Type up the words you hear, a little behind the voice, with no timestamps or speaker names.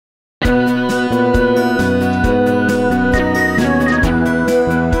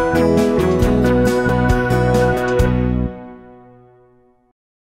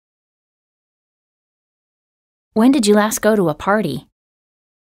When did you last go to a party?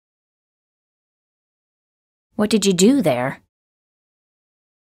 What did you do there?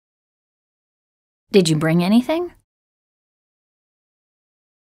 Did you bring anything?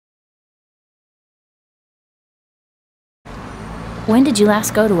 When did you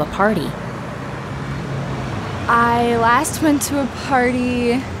last go to a party? I last went to a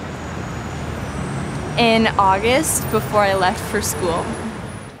party in August before I left for school.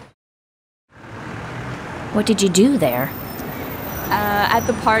 What did you do there? At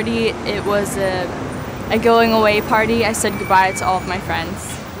the party, it was a going away party. I said goodbye to all of my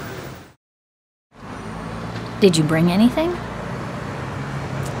friends. Did you bring anything?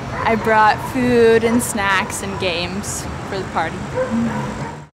 I brought food and snacks and games for the party.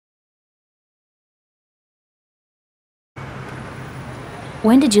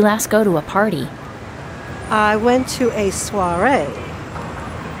 When did you last go to a party? I went to a soiree,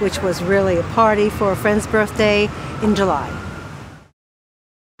 which was really a party for a friend's birthday in July.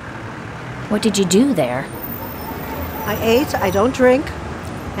 What did you do there? I ate, I don't drink,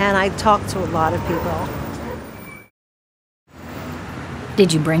 and I talked to a lot of people.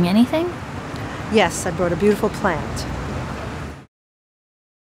 Did you bring anything? Yes, I brought a beautiful plant.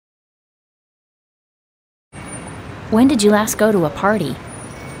 When did you last go to a party?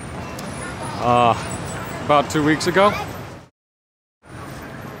 About 2 weeks ago.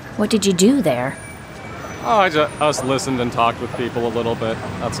 What did you do there? Oh, I just listened and talked with people a little bit,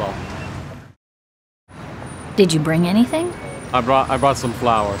 that's all. Did you bring anything? I brought some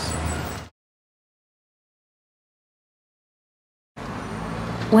flowers.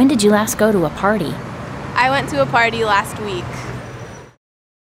 When did you last go to a party? I went to a party last week.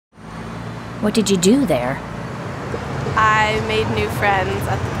 What did you do there? I made new friends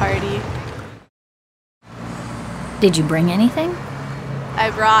at the party. Did you bring anything?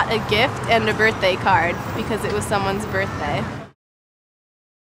 I brought a gift and a birthday card because it was someone's birthday.